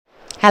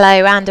Hello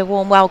and a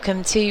warm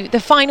welcome to The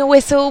Final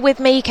Whistle with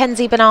me,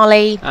 Kenzie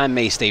Benali. And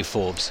me, Steve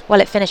Forbes. Well,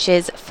 it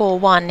finishes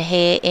 4-1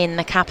 here in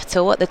the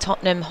capital at the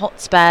Tottenham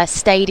Hotspur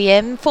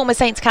Stadium. Former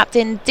Saints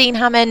captain Dean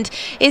Hammond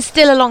is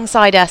still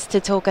alongside us to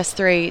talk us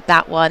through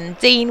that one.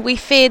 Dean, we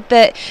feared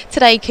that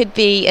today could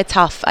be a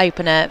tough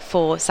opener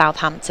for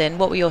Southampton.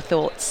 What were your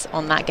thoughts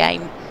on that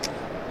game?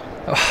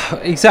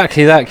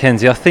 Exactly that,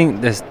 Kenzie. I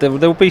think there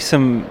will be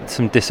some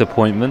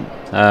disappointment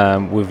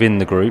within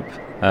the group.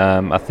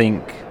 I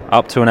think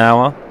up to an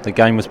hour, the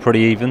game was pretty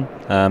even.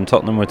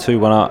 Tottenham were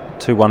 2-1 up,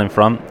 2-1 in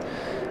front.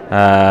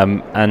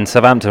 And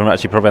Southampton were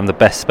actually probably having the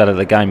best spell of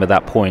the game at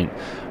that point.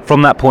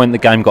 From that point, the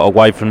game got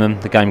away from them.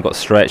 The game got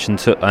stretched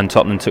and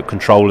Tottenham took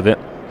control of it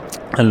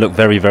and looked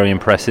very, very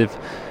impressive.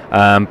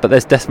 But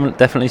there's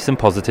definitely some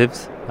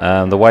positives.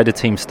 The way the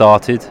team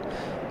started,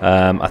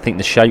 I think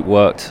the shape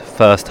worked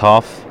first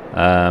half.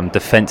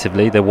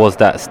 Defensively, there was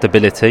that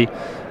stability.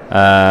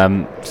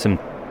 Some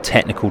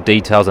technical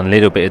details and a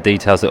little bit of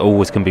details that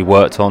always can be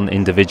worked on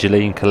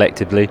individually and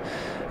collectively.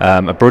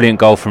 A brilliant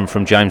goal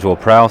from James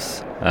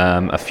Ward-Prowse,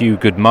 a few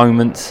good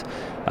moments,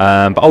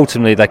 but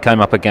ultimately they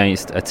came up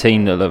against a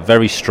team that looked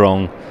very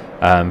strong,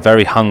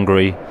 very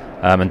hungry,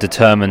 and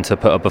determined to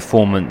put a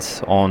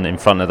performance on in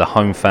front of the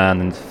home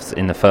fan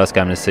in the first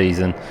game of the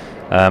season,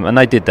 and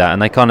they did that,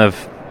 and they kind of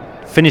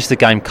finished the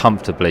game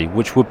comfortably,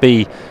 which would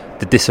be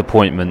the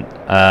disappointment,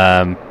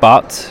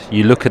 but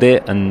you look at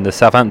it and the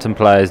Southampton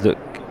players look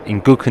in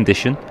good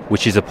condition,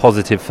 which is a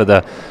positive for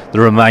the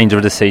remainder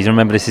of the season.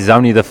 Remember, this is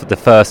only the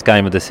first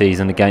game of the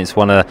season against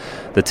one of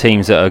the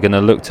teams that are going to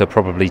look to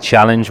probably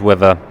challenge,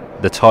 whether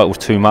the title's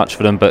too much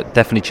for them, but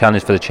definitely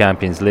challenge for the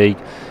Champions League.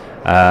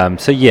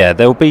 So yeah,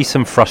 there will be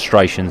some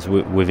frustrations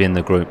within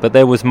the group, but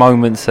there was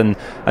moments and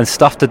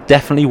stuff to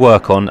definitely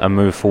work on and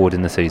move forward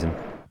in the season.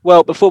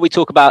 Well, before we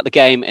talk about the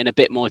game in a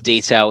bit more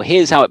detail,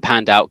 here's how it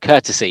panned out,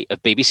 courtesy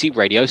of BBC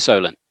Radio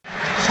Solent.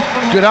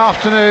 Good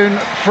afternoon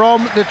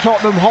from the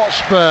Tottenham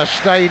Hotspur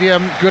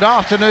Stadium. Good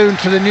afternoon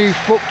to the new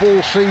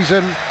football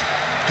season.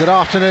 Good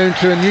afternoon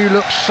to a new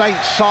look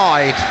Saints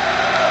side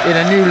in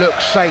a new look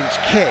Saints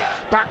kit.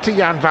 Back to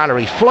Jan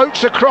Valery,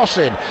 floats across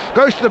in,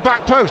 goes to the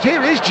back post.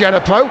 Here is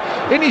Djenepo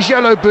in his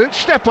yellow boots,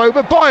 step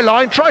over,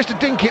 byline, tries to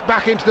dink it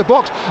back into the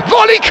box.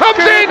 Volley comes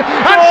in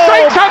and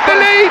Saints have the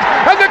lead,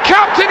 and the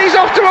captain is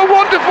off to a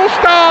wonderful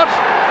start.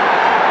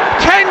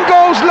 10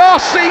 goals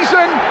last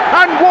season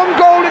and 1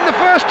 goal in the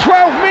first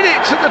 12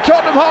 minutes at the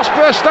Tottenham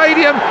Hotspur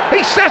Stadium.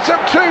 He set up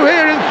 2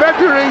 here in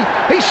February.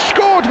 He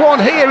scored 1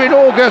 here in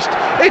August.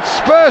 It's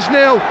Spurs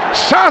 0,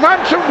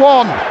 Southampton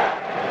 1.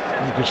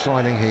 Good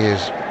signing he is.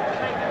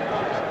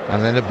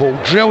 And then the ball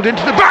drilled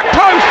into the back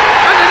post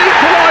and an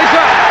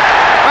equaliser.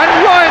 And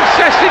Ryan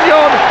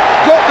Sessegnon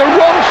got the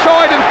wrong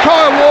side of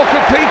Kyle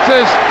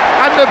Walker-Peters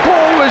and the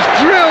ball was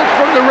drilled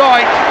from the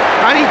right.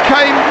 And he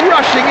came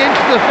rushing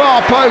into the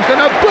far post and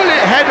a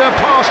bullet header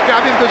past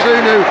Gavin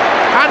Bazunu,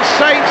 and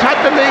Saints had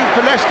the lead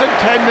for less than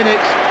 10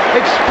 minutes.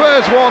 It's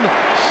Spurs 1,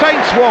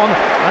 Saints 1,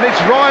 and it's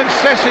Ryan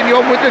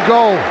Sessegnon with the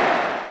goal.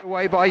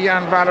 Away by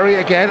Jan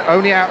Valery again,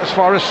 only out as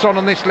far as Son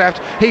on this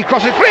left. He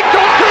crosses, flicked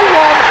on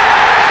 2-1,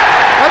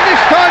 and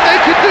this time they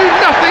could do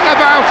nothing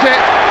about it.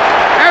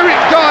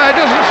 Eric Dyer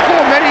doesn't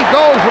score many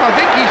goals, but I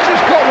think he's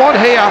just got one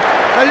here.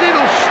 A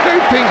little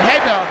stooping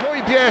header.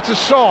 Højbjerg to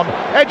Son,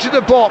 edge of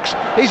the box.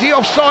 Is he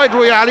offside,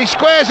 Royal? He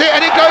squares it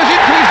and it goes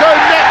into his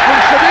own net from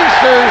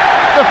Salisu.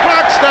 The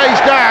flag stays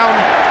down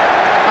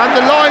and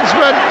the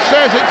linesman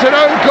says it's an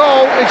own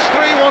goal. It's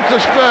 3-1 to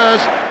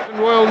Spurs.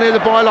 Royal near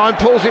the byline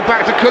pulls it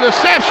back to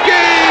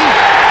Kulusevski.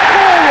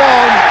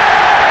 4-1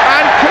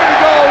 and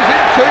 2 goals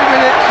in 2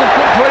 minutes have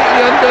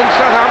completely undone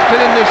Southampton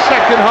in this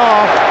second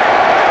half.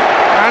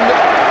 And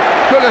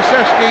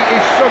Kulusevski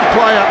is some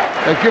player.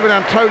 They've given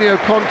Antonio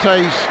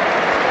Conte's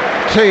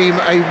team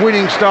a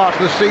winning start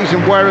to the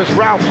season, whereas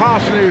Ralph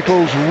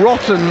Hasenhüttl's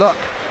rotten luck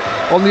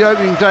on the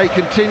opening day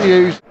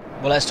continues.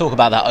 Well, let's talk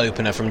about that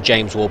opener from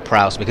James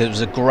Ward-Prowse, because it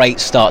was a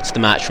great start to the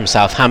match from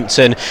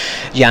Southampton.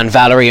 Jan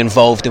Valery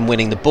involved in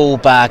winning the ball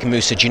back,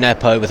 Moussa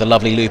Djenepo with a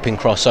lovely looping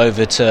cross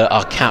over to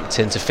our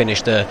captain to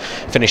finish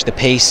the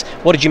piece.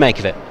 What did you make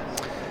of it?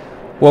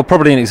 Well,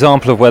 probably an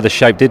example of where the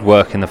shape did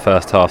work in the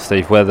first half,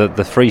 Steve, where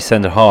the 3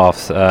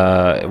 centre-halves,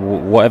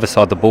 whatever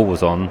side the ball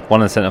was on,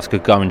 one of the centre-halves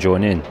could go and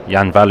join in.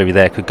 Jan Valery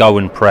there could go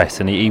and press,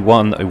 and he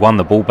won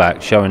the ball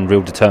back, showing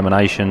real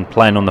determination,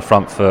 playing on the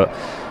front foot.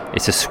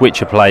 It's a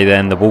switcher play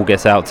then, the ball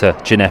gets out to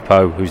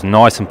Djenepo, who's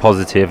nice and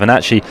positive, and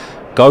actually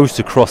goes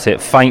to cross it,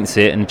 feints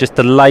it, and just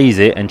delays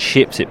it and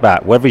ships it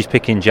back. Whether he's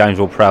picking James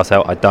Ward-Prowse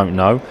out, I don't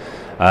know.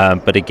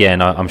 But again,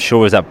 I'm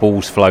sure as that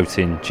ball's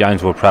floating,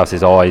 James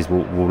Ward-Prowse's eyes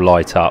will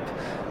light up.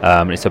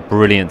 It's a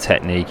brilliant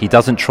technique. He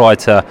doesn't try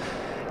to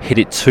hit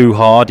it too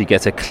hard. He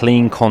gets a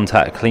clean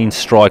contact, clean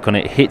strike on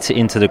it, hits it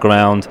into the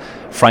ground.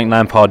 Frank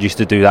Lampard used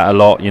to do that a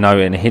lot,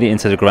 and hit it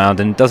into the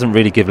ground, and doesn't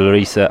really give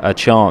Lloris a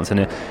chance.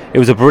 And it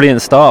was a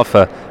brilliant start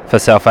for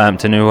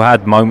Southampton, who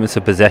had moments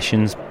of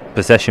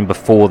possession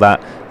before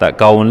that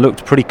goal and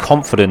looked pretty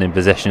confident in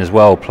possession as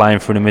well, playing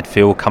through the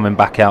midfield, coming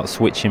back out,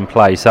 switching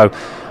play. So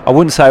I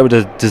wouldn't say it was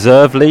a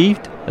deserved lead,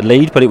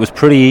 lead, but it was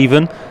pretty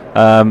even.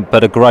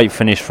 But a great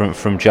finish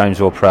from James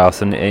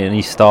Ward-Prowse, and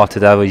he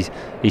started how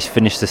he's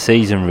finished the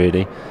season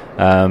really.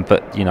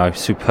 But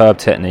superb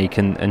technique,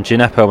 and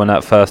Djenepo in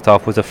that first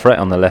half was a threat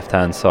on the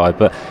left-hand side.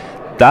 But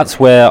that's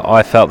where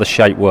I felt the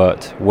shape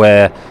worked,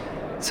 where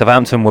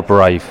Southampton were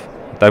brave.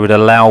 They would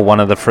allow one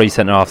of the three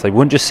centre-halves. They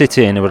wouldn't just sit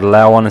in, they would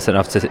allow one of the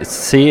centre-halves to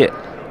see it,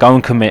 go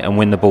and commit and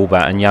win the ball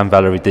back, and Jan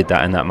Valery did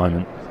that in that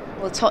moment.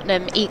 Well,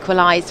 Tottenham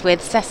equalised with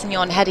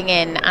Sessegnon heading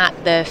in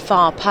at the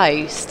far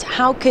post.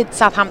 How could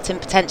Southampton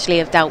potentially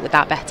have dealt with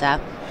that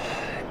better?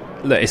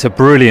 Look, it's a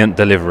brilliant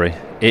delivery.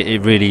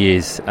 It really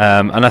is,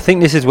 and I think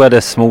this is where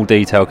the small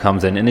detail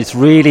comes in, and it's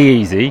really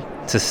easy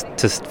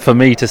for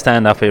me to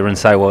stand up here and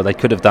say, well, they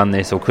could have done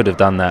this or could have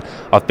done that.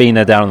 I've been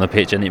there down on the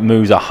pitch and it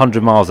moves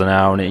 100 miles an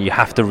hour and you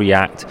have to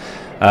react.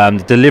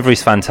 The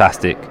delivery's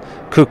fantastic.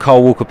 Could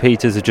Kyle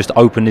Walker-Peters have just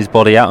opened his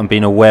body out and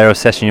been aware of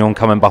Sessegnon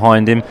coming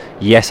behind him?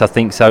 Yes, I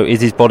think so.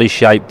 Is his body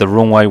shaped the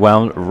wrong way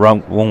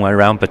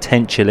round?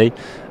 Potentially,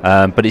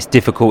 but it's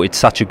difficult. It's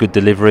such a good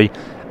delivery.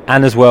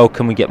 And as well,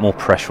 can we get more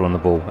pressure on the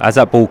ball? As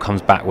that ball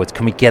comes backwards,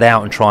 can we get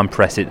out and try and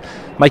press it?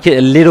 Make it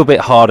a little bit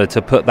harder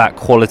to put that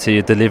quality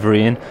of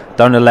delivery in.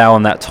 Don't allow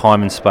on that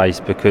time and space,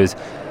 because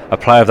a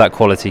player of that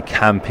quality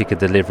can pick a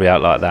delivery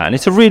out like that. And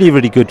it's a really,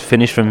 really good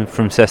finish from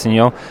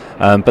Sessegnon.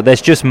 But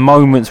there's just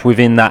moments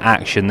within that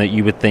action that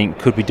you would think,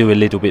 could we do a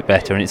little bit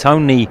better? And it's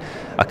only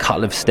a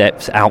couple of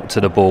steps out to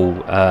the ball,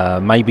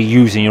 maybe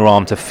using your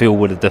arm to feel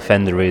where the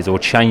defender is, or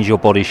change your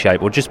body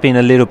shape, or just being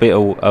a little bit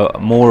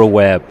more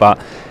aware.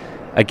 But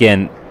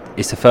again,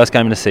 it's the first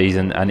game of the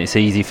season and it's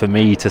easy for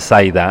me to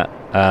say that,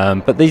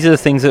 but these are the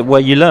things where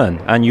you learn,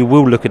 and you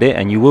will look at it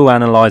and you will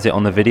analyse it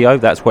on the video.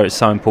 That's where it's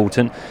so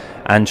important,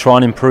 and try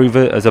and improve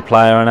it as a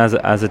player and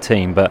as a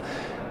team. But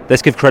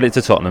let's give credit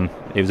to Tottenham.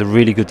 It was a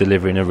really good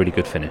delivery and a really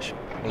good finish.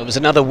 Well, it was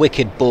another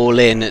wicked ball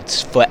in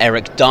for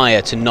Eric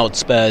Dyer to nod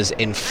Spurs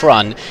in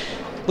front.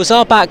 Was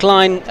our back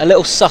line a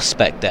little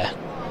suspect there?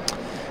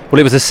 Well,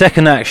 it was a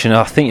second action,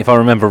 I think if I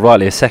remember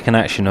rightly, a second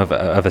action of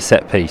a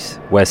set piece,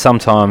 where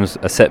sometimes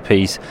a set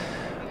piece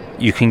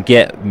you can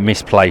get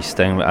misplaced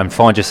and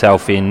find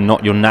yourself in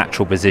not your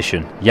natural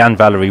position. Jan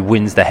Valery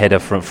wins the header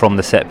from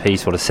the set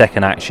piece or the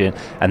second action,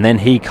 and then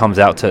he comes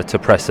out to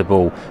press the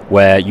ball,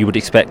 where you would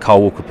expect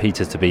Kyle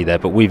Walker-Peters to be there,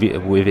 but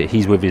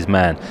he's with his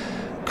man.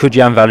 Could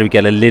Jan Valery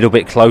get a little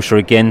bit closer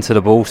again to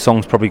the ball?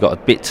 Song's probably got a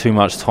bit too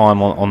much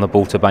time on the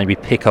ball to maybe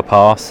pick a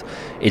pass.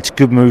 It's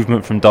good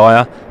movement from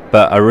Dyer,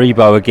 but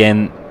Aribo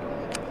again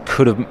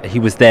he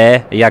was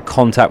there, he had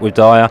contact with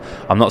Dyer.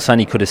 I'm not saying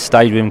he could have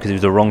stayed with him because he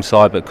was the wrong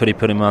side, but could he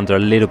put him under a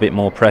little bit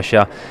more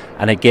pressure?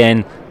 And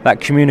again, that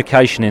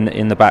communication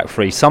in the back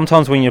three.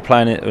 Sometimes when you're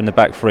playing it in the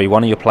back three,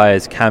 one of your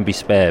players can be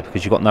spared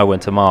because you've got nowhere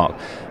to mark.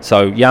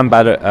 So Jan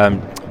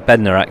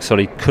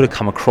Bednarek could have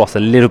come across a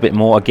little bit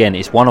more. Again,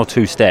 it's one or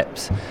two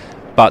steps,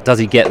 but does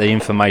he get the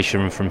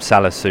information from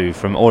Salisu,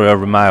 from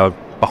Oriol Romeu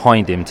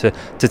behind him to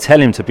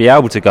tell him to be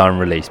able to go and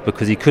release?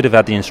 Because he could have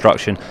had the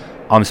instruction,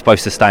 I'm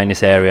supposed to stay in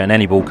this area, and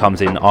any ball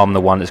comes in, I'm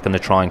the one that's going to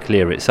try and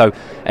clear it. So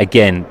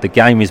again, the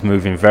game is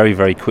moving very,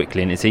 very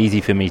quickly, and it's easy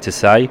for me to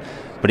say,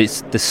 but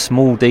it's the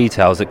small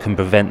details that can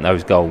prevent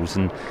those goals.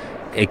 And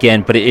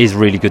again, but it is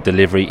really good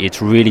delivery,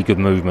 it's really good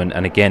movement,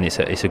 and again, it's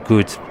a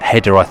good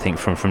header, I think,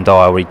 from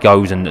Dyer, where he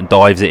goes and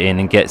dives it in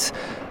and gets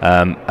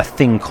a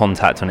thin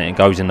contact on it and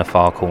goes in the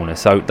far corner.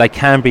 So they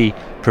can be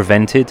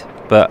prevented,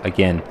 but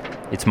again,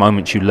 it's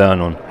moments you learn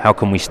on. How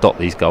can we stop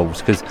these goals?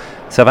 Because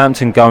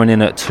Southampton going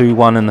in at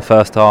 2-1 in the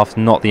first half,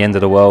 not the end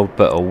of the world,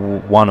 but a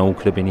 1-1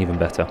 could have been even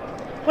better.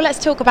 Well,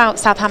 let's talk about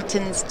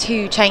Southampton's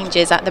two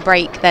changes at the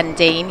break then,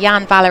 Dean.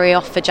 Jan Valery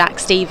off for Jack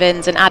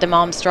Stephens and Adam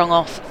Armstrong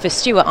off for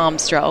Stuart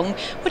Armstrong.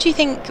 What do you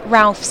think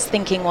Ralph's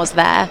thinking was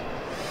there?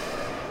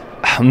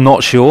 I'm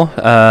not sure.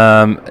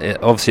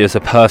 Obviously, it's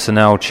a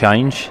personnel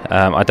change.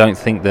 I don't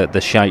think that the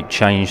shape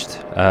changed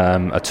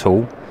at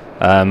all.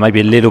 Maybe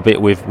a little bit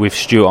with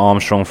Stuart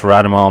Armstrong for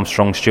Adam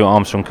Armstrong. Stuart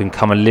Armstrong can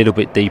come a little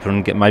bit deeper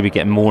and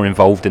get more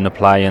involved in the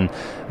play and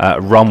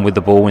run with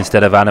the ball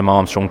instead of Adam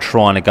Armstrong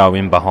trying to go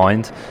in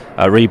behind.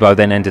 Rebo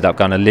then ended up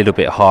going a little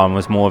bit higher and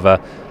was more of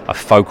a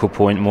focal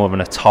point, more of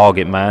a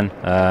target man,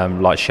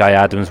 like Shea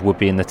Adams would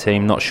be in the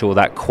team. Not sure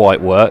that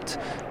quite worked.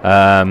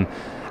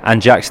 And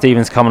Jack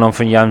Stephens coming on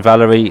from Jan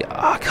Valery.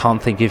 I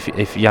can't think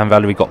if Jan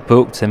Valery got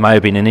booked. There may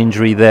have been an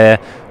injury there,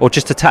 or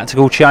just a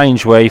tactical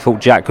change where he thought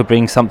Jack could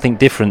bring something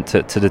different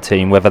to the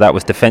team, whether that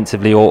was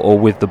defensively or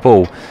with the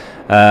ball.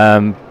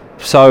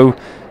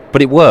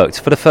 But it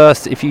worked. For the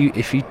first, if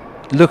you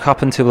look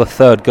up until the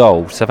third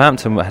goal,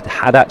 Southampton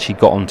had actually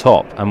got on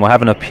top and were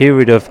having a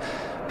period of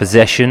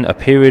possession, a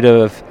period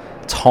of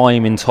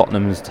time in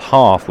Tottenham's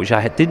half, which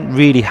I didn't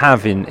really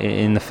have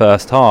in the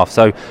first half.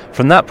 So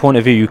from that point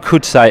of view, you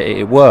could say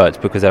it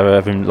worked because they were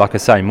having, like I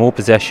say, more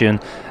possession,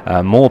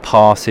 more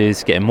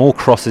passes, getting more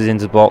crosses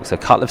into the box, a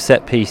couple of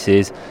set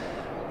pieces,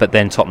 but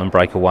then Tottenham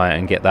break away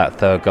and get that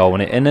third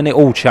goal, and then it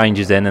all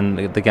changes then,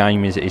 and the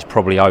game is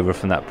probably over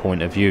from that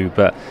point of view.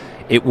 But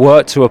it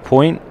worked to a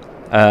point.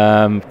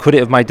 Could it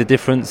have made the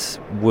difference?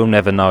 We'll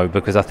never know,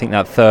 because I think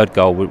that third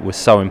goal was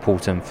so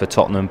important for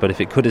Tottenham. But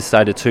if it could have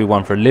stayed at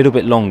 2-1 for a little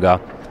bit longer,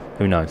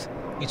 who knows?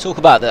 You talk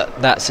about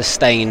that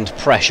sustained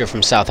pressure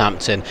from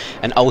Southampton,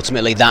 and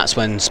ultimately that's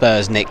when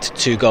Spurs nicked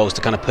 2 goals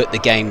to kind of put the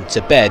game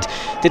to bed.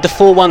 Did the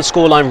 4-1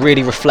 scoreline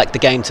really reflect the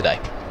game today?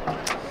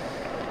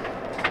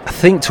 I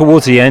think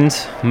towards the end,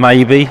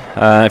 maybe.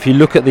 If you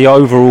look at the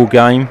overall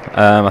game,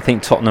 I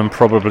think Tottenham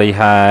probably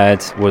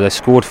they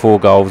scored 4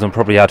 goals and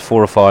probably had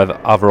 4 or 5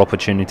 other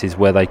opportunities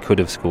where they could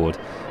have scored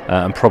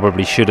and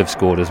probably should have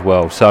scored as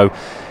well. So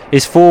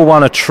is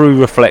 4-1 a true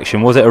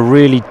reflection? Was it a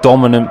really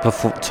dominant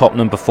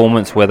Tottenham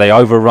performance where they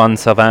overrun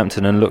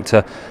Southampton and looked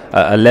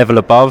a level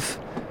above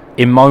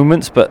in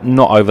moments, but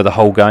not over the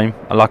whole game?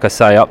 Like I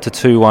say, up to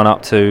 2-1,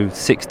 up to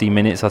 60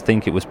 minutes, I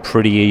think it was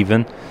pretty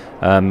even.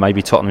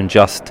 Maybe Tottenham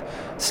just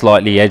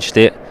slightly edged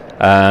it,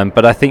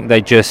 but I think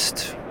they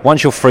just,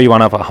 once you're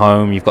 3-1 up at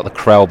home, you've got the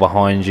crowd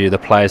behind you, the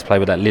players play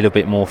with that little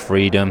bit more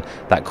freedom,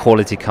 that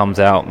quality comes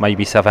out.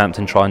 Maybe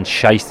Southampton try and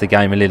chase the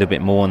game a little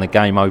bit more and the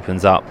game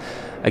opens up.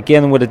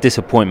 Again, where the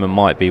disappointment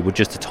might be with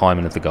just the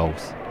timing of the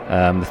goals.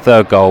 The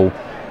third goal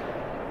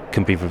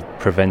can be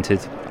prevented.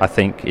 I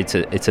think it's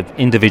an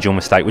individual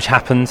mistake, which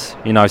happens.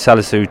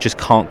 Salisu just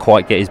can't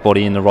quite get his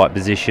body in the right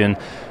position,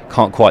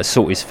 can't quite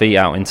sort his feet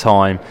out in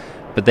time.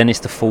 But then it's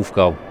the fourth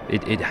goal.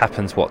 It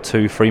happens,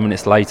 2-3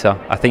 minutes later.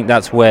 I think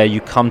that's where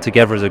you come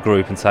together as a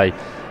group and say,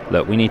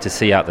 look, we need to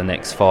see out the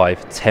next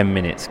 5-10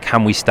 minutes.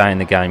 Can we stay in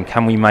the game?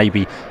 Can we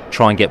maybe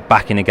try and get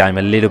back in the game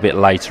a little bit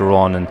later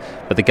on?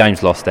 But the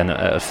game's lost then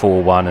at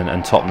 4-1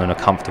 and Tottenham are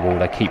comfortable.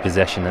 They keep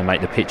possession and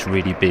make the pitch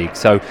really big.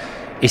 So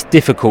it's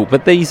difficult,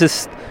 but these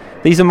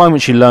are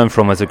moments you learn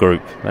from as a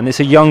group. And it's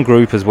a young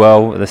group as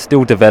well. They're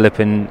still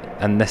developing,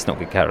 and let's not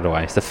get carried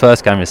away. It's the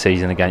first game of the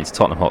season against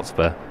Tottenham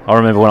Hotspur. I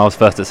remember when I was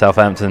first at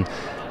Southampton,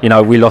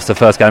 we lost the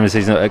first game of the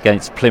season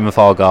against Plymouth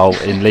Argyle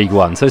in League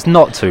One. So it's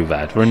not too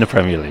bad. We're in the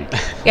Premier League.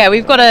 Yeah,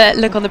 we've got to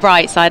look on the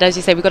bright side. As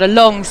you say, we've got a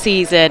long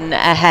season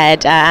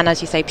ahead, and as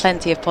you say,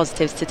 plenty of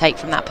positives to take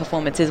from that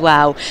performance as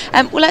well.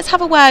 Well, let's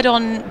have a word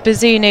on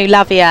Bazunu,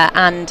 Lavia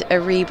and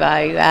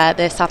Aribo,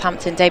 the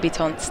Southampton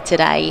debutants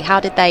today.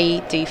 How did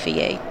they do for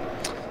you?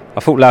 I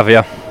thought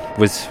Lavia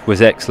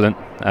was excellent,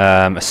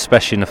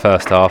 especially in the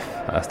first half.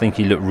 I think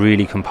he looked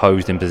really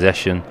composed in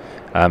possession.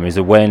 His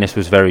awareness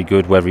was very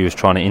good, whether he was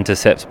trying to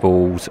intercept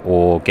balls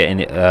or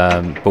getting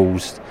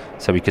balls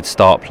so he could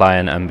start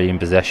playing and be in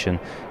possession.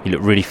 He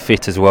looked really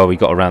fit as well. He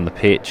got around the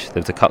pitch.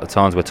 There was a couple of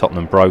times where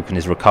Tottenham broke and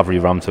his recovery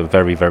runs were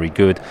very, very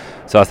good.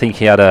 So I think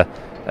he had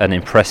an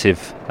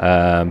impressive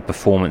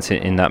performance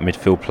in that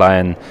midfield play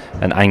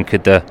and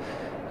anchored the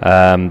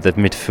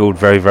midfield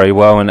very, very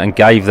well and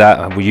gave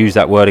that, we use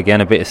that word again,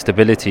 a bit of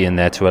stability in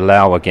there to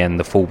allow again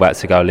the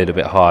fullbacks to go a little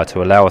bit higher,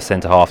 to allow a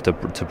centre half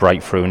to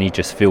break through, and he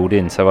just filled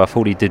in. So I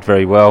thought he did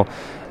very well.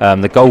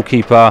 The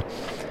goalkeeper,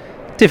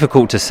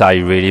 difficult to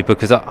say really,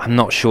 because I'm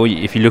not sure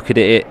if you look at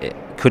it,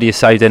 could he have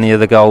saved any of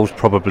the goals?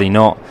 Probably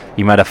not.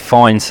 He made a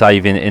fine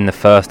save in the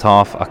first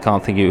half. I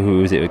can't think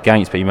who was it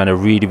against, but he made a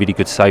really, really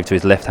good save to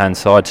his left hand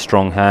side,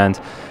 strong hand.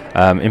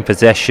 In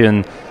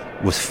possession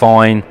was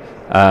fine.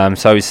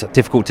 So it's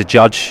difficult to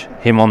judge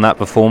him on that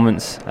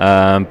performance,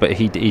 but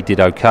he did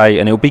okay,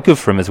 and it'll be good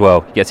for him as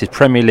well. He gets his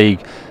Premier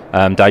League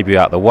debut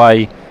out of the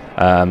way.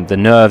 The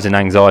nerves and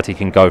anxiety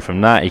can go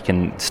from that. He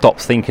can stop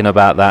thinking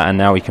about that, and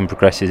now he can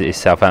progress his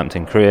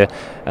Southampton career.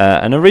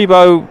 And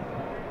Aribo,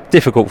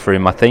 difficult for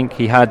him, I think.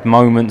 He had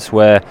moments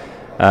where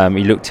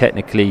he looked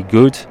technically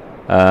good.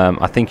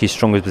 I think his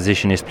strongest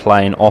position is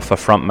playing off a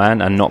front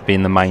man and not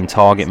being the main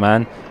target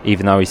man,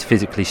 even though he's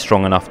physically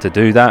strong enough to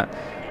do that.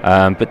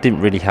 But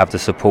didn't really have the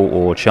support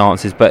or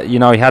chances. But he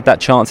had that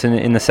chance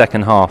in the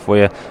second half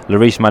where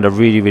Lloris made a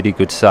really, really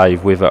good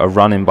save with a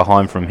run in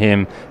behind from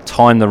him,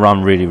 timed the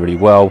run really, really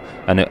well,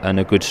 and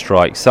a good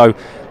strike. So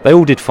they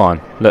all did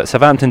fine. Look,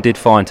 Southampton did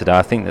fine today.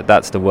 I think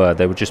that's the word.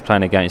 They were just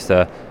playing against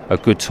a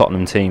good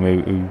Tottenham team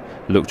who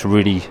looked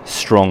really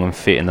strong and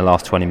fit in the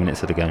last 20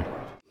 minutes of the game.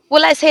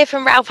 Well, let's hear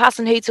from Ralph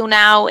Hasenhüttl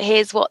now.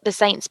 Here's what the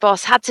Saints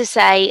boss had to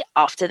say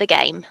after the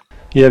game.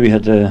 Yeah, we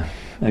had a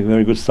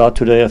very good start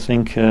today, I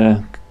think.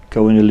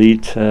 Go in the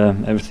lead,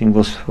 everything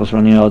was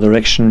running in our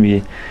direction.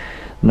 We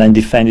then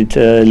defended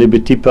a little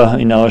bit deeper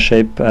in our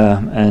shape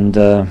and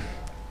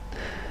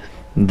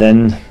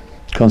then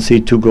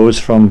concede 2 goals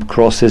from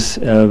crosses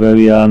where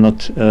we are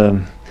not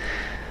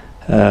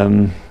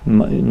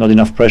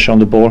enough pressure on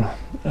the ball.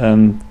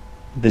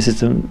 This is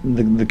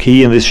the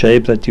key in this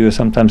shape, that you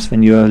sometimes,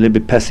 when you are a little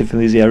bit passive in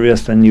these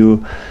areas, then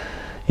you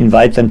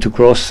invite them to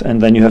cross,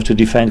 and then you have to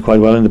defend quite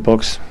well in the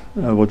box.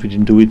 What we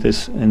didn't do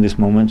in this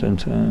moment, and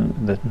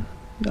that.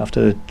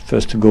 After the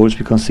first 2 goals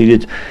we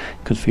conceded,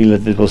 could feel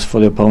that it was for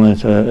the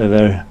opponent a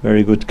very,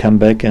 very good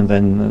comeback, and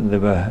then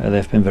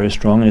they've been very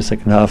strong in the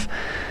second half.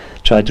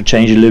 Tried to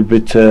change a little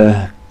bit,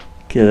 that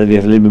we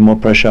have a little bit more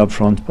pressure up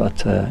front,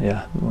 but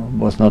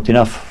was not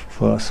enough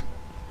for us.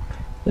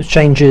 The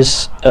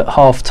changes at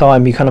half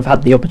time, you kind of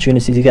had the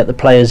opportunity to get the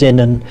players in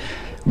and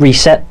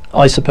reset,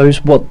 I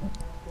suppose. What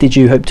did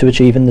you hope to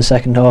achieve in the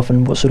second half,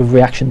 and what sort of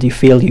reaction do you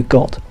feel you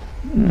got?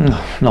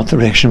 not the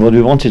reaction what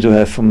we wanted to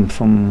have from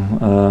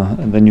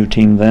the new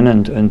team then,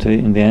 and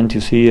in the end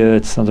you see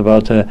it's not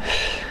about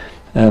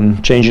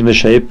changing the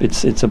shape.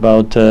 It's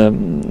about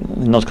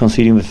not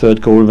conceding the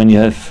third goal when you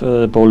have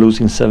the ball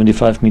losing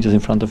 75 meters in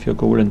front of your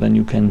goal, and then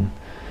you can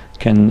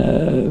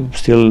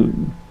still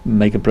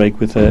make a break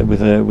with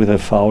a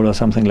foul or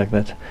something like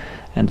that.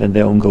 And then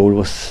their own goal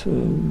was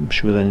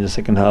sure then in the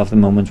second half the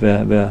moment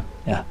where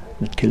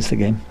that kills the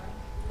game.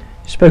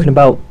 You've spoken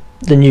about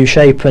the new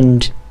shape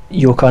and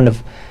your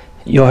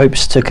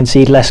hopes to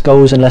concede less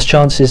goals and less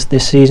chances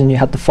this season. You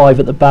had the 5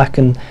 at the back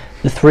and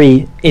the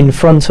 3 in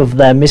front of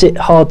them. Is it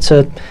hard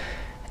to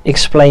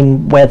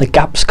explain where the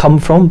gaps come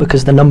from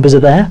because the numbers are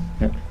there?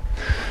 Yeah.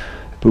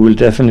 We will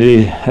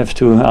definitely have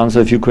to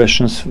answer a few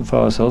questions for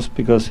ourselves,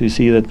 because we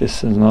see that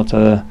this is not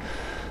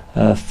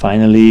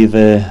finally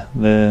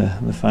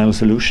the final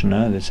solution.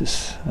 This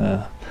is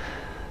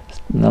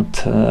not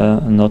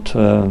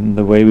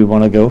the way we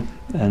want to go.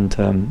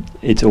 And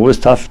it's always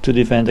tough to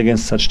defend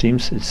against such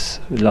teams. It's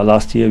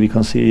last year we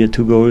conceded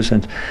 2 goals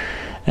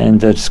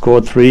and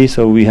scored 3,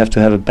 so we have to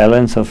have a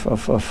balance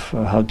of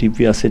how deep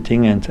we are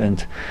sitting, and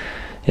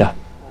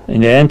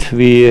in the end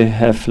we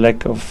have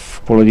lack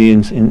of quality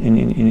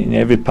in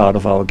every part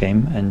of our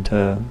game, and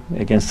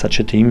against such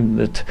a team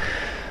that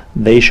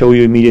they show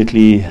you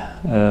immediately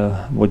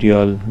what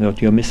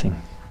you're missing.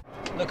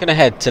 Looking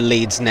ahead to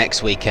Leeds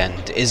next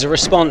weekend, is a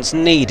response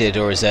needed,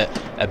 or is it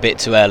a bit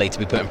too early to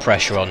be putting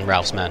pressure on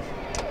Ralph's men?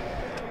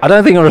 I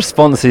don't think a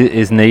response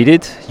is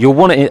needed. You'll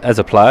want it as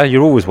a player.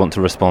 You always want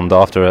to respond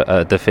after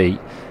a defeat.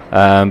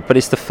 But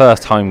it's the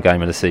first home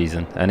game of the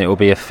season, and it will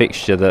be a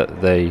fixture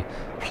that the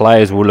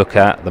players will look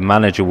at, the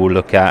manager will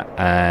look at,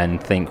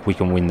 and think we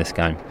can win this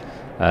game.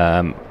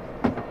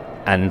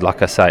 And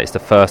like I say, it's the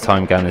first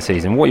home game of the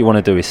season. What you want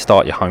to do is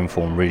start your home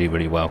form really,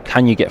 really well.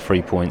 Can you get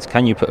 3 points?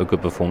 Can you put a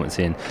good performance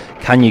in?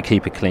 Can you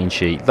keep a clean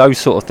sheet? Those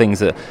sort of things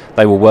that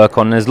they will work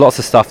on. There's lots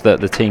of stuff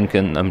that the team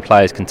and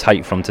players can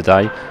take from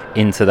today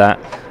into that.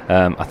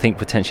 I think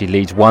potentially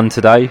Leeds won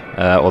today,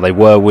 or they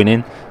were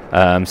winning,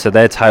 so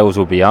their tails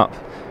will be up.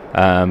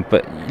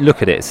 But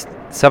look at it.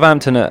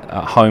 Southampton at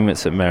home at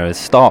St Mary's.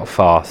 Start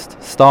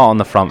fast. Start on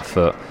the front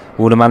foot.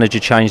 Will the manager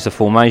change the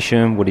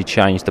formation? Will he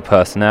change the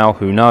personnel?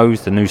 Who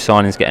knows? The new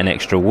signings get an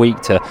extra week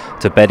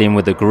to bed in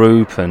with the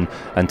group and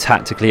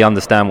tactically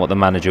understand what the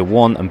manager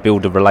wants and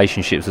build the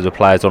relationships with the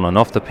players on and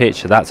off the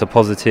pitch. So that's a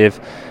positive.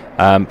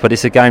 But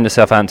it's a game that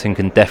Southampton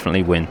can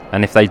definitely win.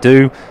 And if they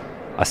do,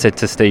 I said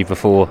to Steve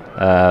before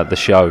the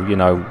show,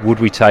 would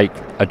we take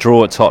a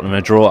draw at Tottenham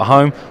and a draw at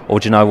home? Or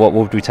do you know what?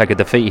 Would we take a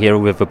defeat here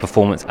with a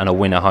performance and a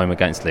win at home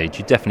against Leeds?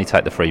 You definitely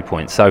take the 3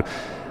 points. So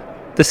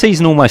the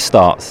season almost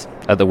starts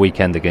at the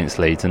weekend against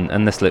Leeds,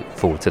 and let's look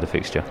forward to the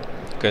fixture.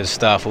 Good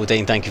stuff. Well,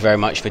 Dean, thank you very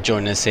much for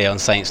joining us here on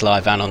Saints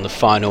Live and on the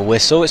Final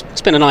Whistle.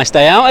 It's been a nice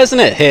day out,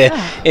 hasn't it, here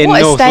in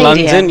North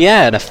London?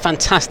 Yeah, and a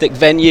fantastic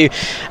venue.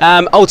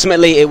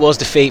 Ultimately, it was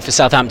defeat for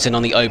Southampton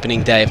on the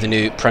opening day of the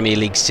new Premier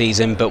League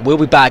season, but we'll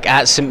be back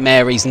at St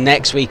Mary's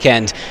next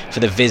weekend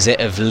for the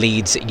visit of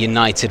Leeds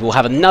United. We'll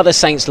have another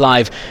Saints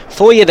Live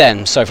for you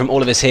then. So from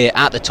all of us here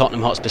at the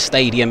Tottenham Hotspur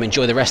Stadium,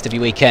 enjoy the rest of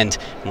your weekend,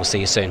 and we'll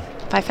see you soon.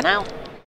 Bye for now.